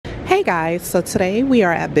Hey guys, so today we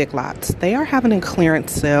are at Big Lots. They are having a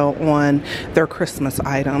clearance sale on their Christmas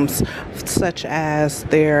items, such as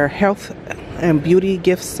their health and beauty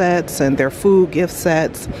gift sets and their food gift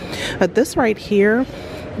sets. But this right here,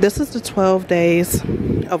 this is the 12 Days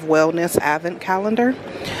of Wellness Advent Calendar.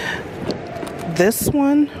 This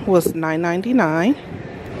one was $9.99.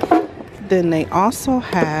 Then they also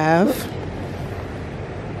have,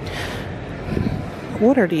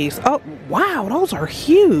 what are these? Oh, wow, those are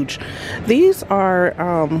huge. These are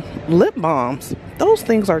lip balms. Those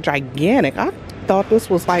things are gigantic. I thought this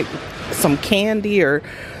was like some candy or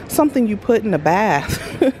something you put in a bath.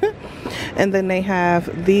 And then they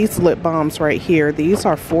have these lip balms right here. These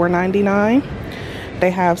are $4.99.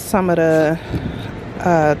 They have some of the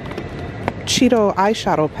Cheeto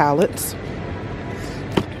eyeshadow palettes.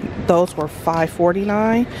 Those were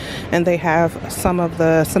 $5.49. And they have some of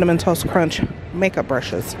the Cinnamon Toast Crunch makeup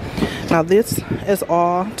brushes. Now this is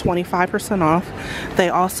all 25% off. They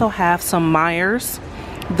also have some Meyers,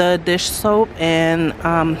 the dish soap and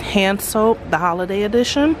hand soap, the holiday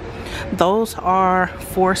edition. Those are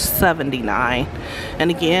 $4.79. And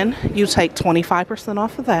again, you take 25%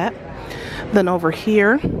 off of that. Then over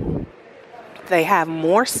here, they have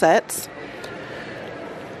more sets.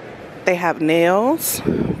 They have nails.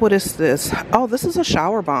 What is this? Oh, this is a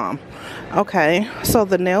shower balm. Okay, so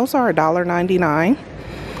the nails are $1.99.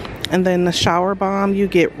 And then the shower balm, you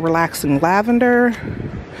get relaxing lavender,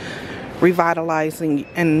 revitalizing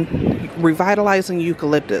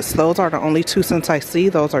eucalyptus. Those are the only 2 scents I see.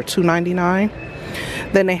 Those are $2.99.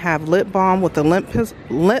 Then they have lip balm with the lip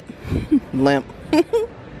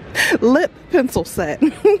pencil set.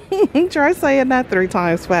 Try saying that 3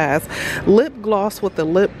 times fast. Lip gloss with the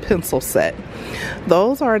lip pencil set.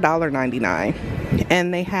 Those are $1.99.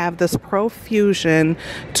 And they have this Profusion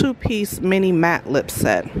 2-piece mini matte lip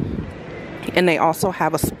set. And they also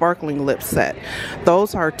have a sparkling lip set.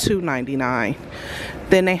 Those are $2.99.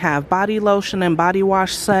 Then they have body lotion and body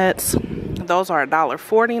wash sets. Those are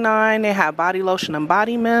 $1.49. They have body lotion and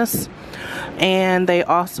body mist. And they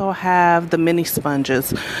also have the mini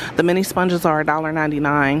sponges. The mini sponges are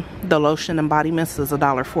 $1.99. The lotion and body mist is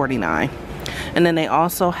 $1.49. And then they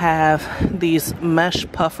also have these mesh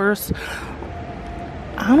puffers.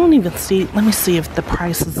 I don't even see, let me see if the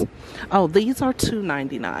price is, oh, these are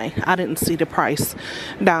 $2.99. I didn't see the price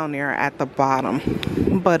down there at the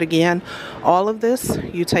bottom. But again, all of this,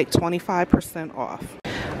 you take 25% off.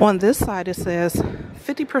 On this side, it says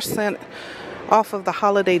 50% off of the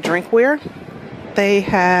holiday drinkware. They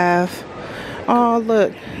have, oh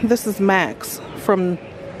look, this is Max from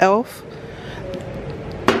Elf.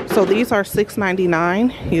 So these are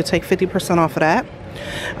 $6.99. You take 50% off of that.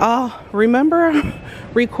 Remember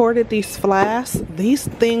recorded these flasks? These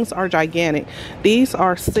things are gigantic. These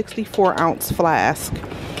are 64-ounce flasks.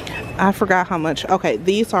 I forgot how much. Okay,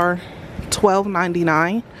 these are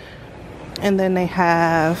 $12.99. And then they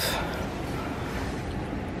have,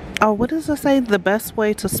 oh, what does it say? The best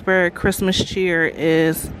way to spread Christmas cheer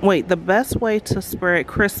is, wait, the best way to spread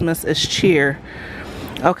Christmas is cheer.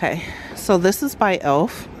 Okay, so this is by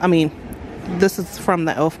Elf. I mean, this is from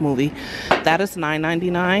the Elf movie. That is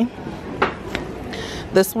 $9.99.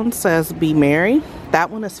 This one says Be Merry. That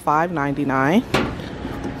one is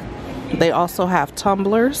 $5.99. They also have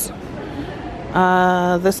tumblers.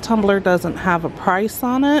 This tumbler doesn't have a price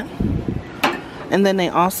on it. And then they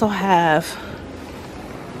also have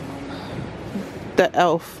the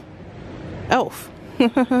Elf.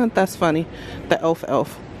 That's funny. The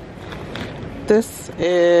Elf. This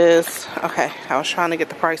is, okay, I was trying to get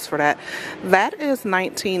the price for that. That is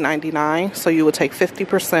 $19.99, so you would take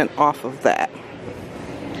 50% off of that.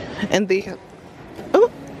 And the,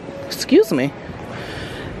 oh, excuse me.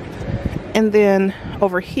 And then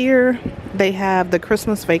over here, they have the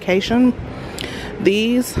Christmas Vacation.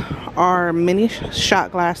 These are mini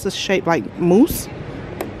shot glasses shaped like mousse.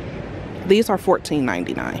 These are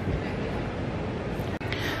 $14.99.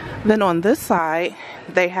 Then on this side,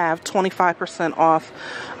 they have 25% off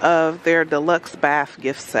of their deluxe bath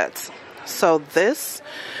gift sets. So this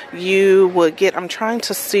you would get, I'm trying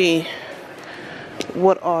to see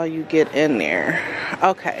what all you get in there.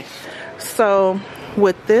 Okay, so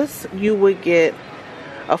with this you would get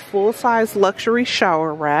a full-size luxury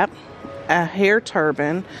shower wrap, a hair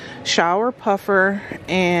turban, shower puffer,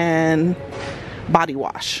 and body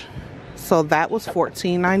wash. So that was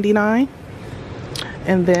 $14.99.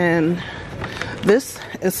 And then this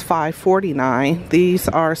is $5.49. These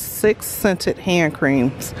are 6 scented hand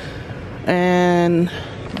creams. And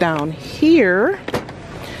down here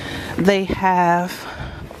they have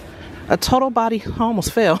a total body,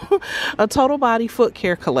 almost fell, a total body foot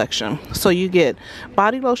care collection. So you get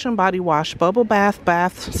body lotion, body wash, bubble bath,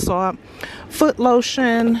 bath salt, foot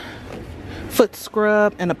lotion, foot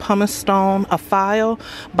scrub, and a pumice stone, a file,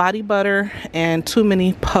 body butter, and too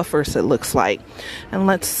many puffers, it looks like. And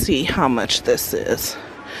let's see how much this is.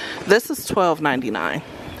 This is $12.99.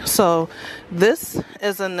 So this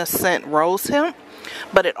is in the scent Rose Hemp,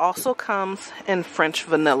 but it also comes in French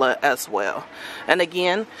vanilla as well. And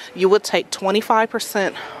again, you would take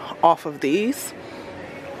 25% off of these.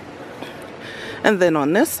 And then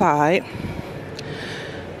on this side,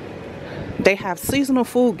 they have seasonal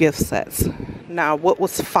food gift sets. Now, what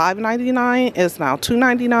was $5.99 is now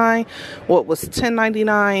 $2.99. What was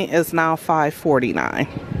 $10.99 is now $5.49.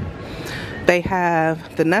 They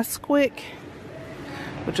have the Nesquik,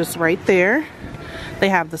 which is right there. They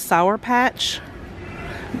have the Sour Patch.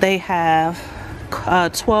 They have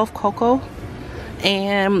 12 Cocoa.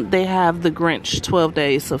 And they have the Grinch, 12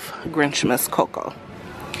 Days of Grinchmas Cocoa.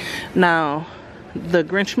 Now, the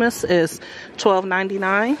Grinchmas is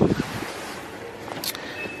 $12.99.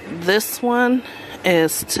 This one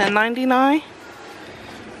is $10.99.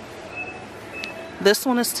 This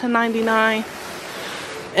one is $10.99.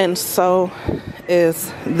 And so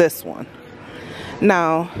is this one.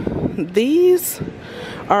 Now, these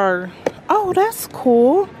are, oh, that's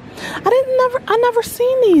cool. I never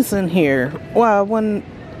seen these in here. Well, when,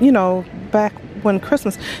 you know, back when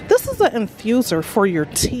Christmas. This is an infuser for your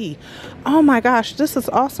tea. Oh my gosh, this is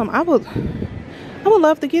awesome. I would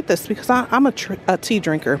love to get this because I'm a tea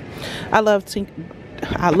drinker. I love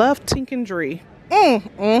Tink and Dree.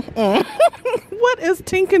 What is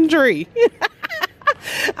Tink and Dree?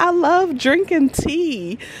 I love drinking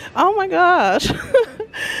tea. Oh my gosh.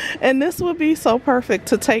 And this would be so perfect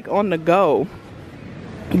to take on the go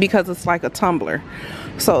because it's like a tumbler.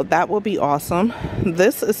 So that would be awesome.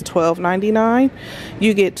 This is $12.99.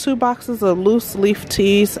 You get 2 boxes of loose leaf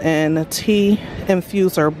teas and a tea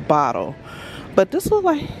infuser bottle. But this was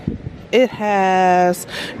like, it has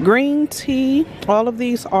green tea. All of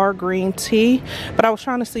these are green tea. But I was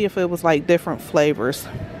trying to see if it was like different flavors.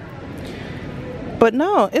 But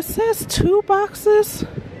no, it says 2 boxes.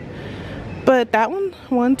 But that one,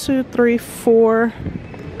 1, 2, 3, 4.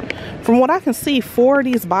 From what I can see, 4 of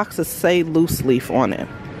these boxes say loose leaf on it.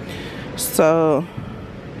 So,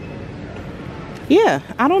 yeah,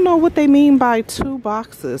 I don't know what they mean by 2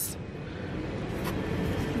 boxes.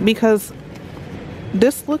 Because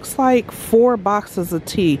this looks like 4 boxes of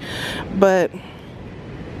tea. But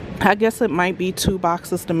I guess it might be 2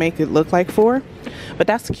 boxes to make it look like 4. But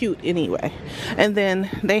that's cute anyway. And then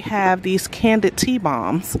they have these Candid tea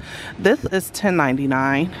bombs. This is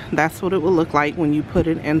 $10.99. That's what it will look like when you put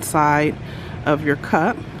it inside of your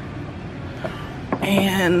cup.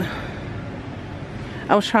 And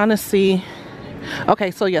I was trying to see. Okay,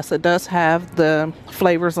 so yes, it does have the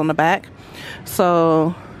flavors on the back.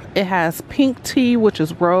 So it has pink tea, which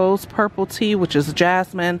is rose, purple tea, which is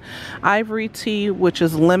jasmine, ivory tea, which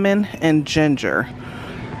is lemon, and ginger.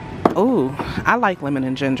 Oh, I like lemon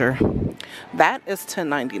and ginger. That is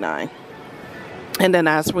 $10.99. And then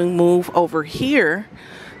as we move over here,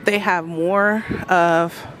 they have more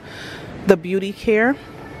of the beauty care.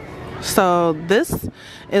 So this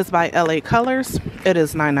is by LA Colors. It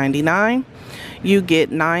is $9.99. You get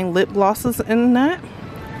 9 lip glosses in that.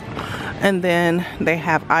 And then they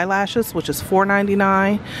have eyelashes, which is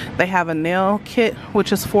 $4.99. They have a nail kit,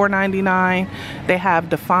 which is $4.99. They have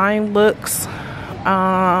Define Looks.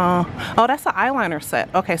 Oh, that's an eyeliner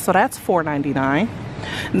set. Okay, so that's $4.99.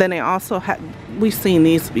 Then they also have, we've seen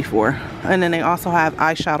these before. And then they also have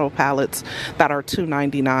eyeshadow palettes that are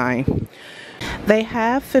 $2.99. They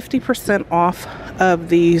have 50% off of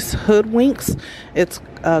these hoodwinks. It's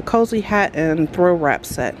a cozy hat and throw wrap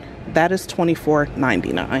set. That is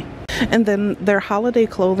 $24.99. And then their holiday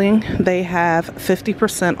clothing, they have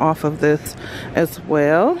 50% off of this as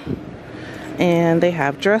well. And they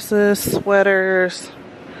have dresses, sweaters,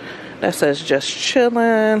 that says just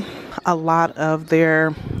chillin'. A lot of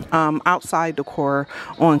their outside decor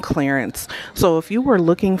on clearance. So if you were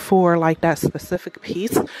looking for like that specific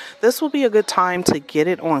piece, this will be a good time to get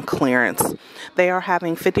it on clearance. They are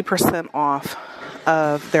having 50% off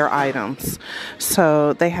of their items.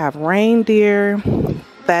 So they have reindeer.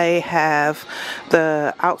 They have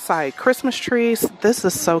the outside Christmas trees. This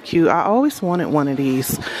is so cute. I always wanted one of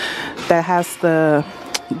these that has the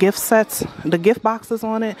gift sets, the gift boxes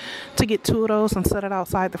on it, to get 2 of those and set it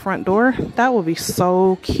outside the front door. That would be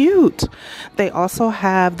so cute. They also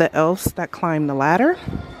have the elves that climb the ladder.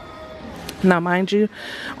 Now, mind you,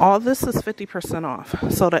 all this is 50% off.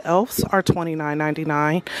 So the elves are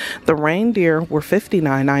 $29.99. The reindeer were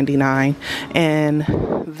 $59.99. And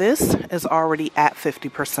this is already at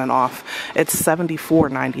 50% off. It's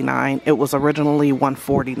 $74.99. It was originally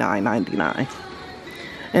 $149.99.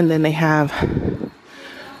 And then they have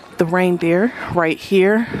the reindeer right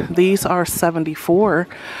here. These are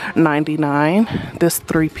 $74.99. This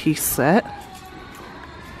 3-piece set.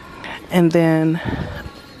 And then,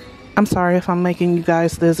 I'm sorry if I'm making you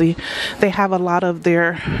guys dizzy, they have a lot of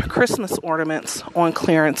their Christmas ornaments on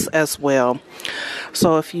clearance as well.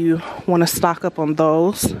 So if you want to stock up on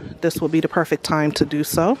those, this will be the perfect time to do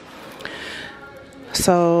so.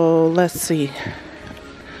 So let's see.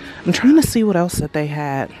 I'm trying to see what else that they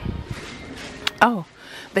had. Oh,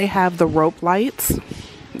 they have the rope lights.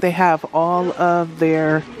 They have all of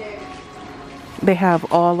their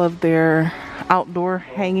outdoor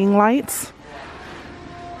hanging lights.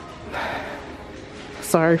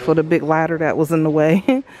 Sorry for the big ladder that was in the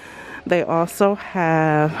way. They also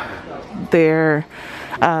have their,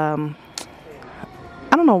 I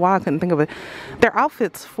don't know why I couldn't think of it, their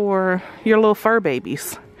outfits for your little fur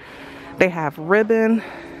babies. They have ribbon.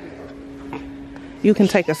 You can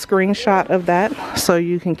take a screenshot of that so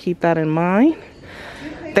you can keep that in mind.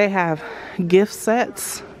 They have gift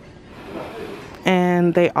sets.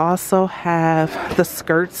 And they also have the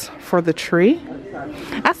skirts for the tree.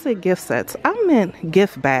 I said gift sets. I meant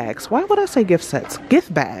gift bags. Why would I say gift sets?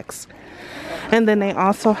 Gift bags. And then they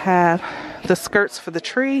also have the skirts for the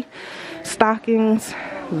tree, stockings.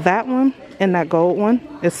 That one and that gold one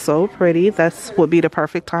is so pretty. That would be the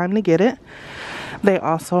perfect time to get it. They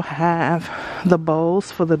also have the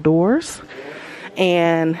bows for the doors.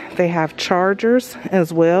 And they have chargers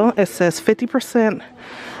as well. It says 50%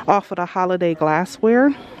 off of the holiday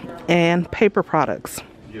glassware and paper products.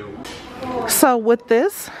 So with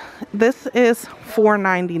this is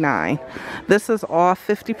 $4.99. This is all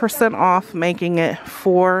 50% off, making it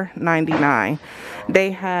 $4.99.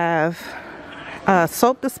 They have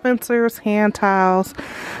soap dispensers, hand towels.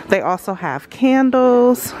 They also have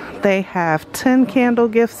candles. They have 10 candle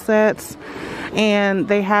gift sets. And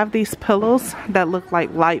they have these pillows that look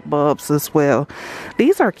like light bulbs as well.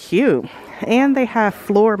 These are cute. And they have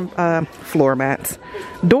floor mats,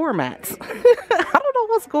 doormats. I don't know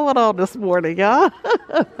what's going on this morning, y'all.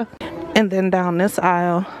 And then down this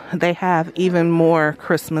aisle, they have even more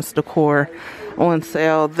Christmas decor on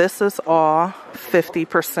sale. This is all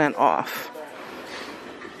 50% off.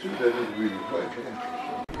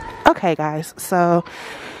 Okay, guys, so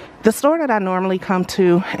the store that I normally come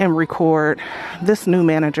to and record, this new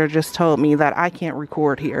manager just told me that I can't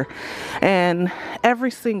record here. And every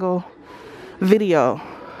single video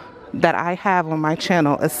that I have on my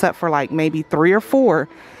channel, except for like maybe 3 or 4,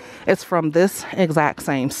 is from this exact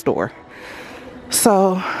same store.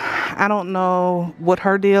 So I don't know what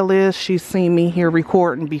her deal is. She's seen me here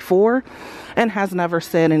recording before and has never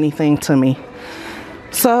said anything to me.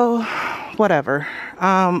 So whatever.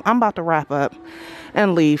 I'm about to wrap up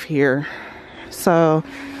and leave here. So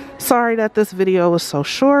sorry that this video was so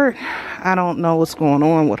short. I don't know what's going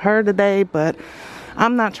on with her today, but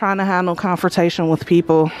I'm not trying to have no confrontation with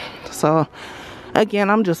people. So again,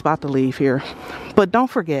 I'm just about to leave here. But don't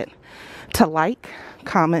forget to like,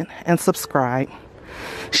 comment, and subscribe.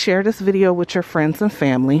 Share this video with your friends and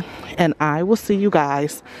family. And I will see you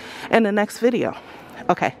guys in the next video.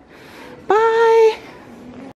 Okay. Bye.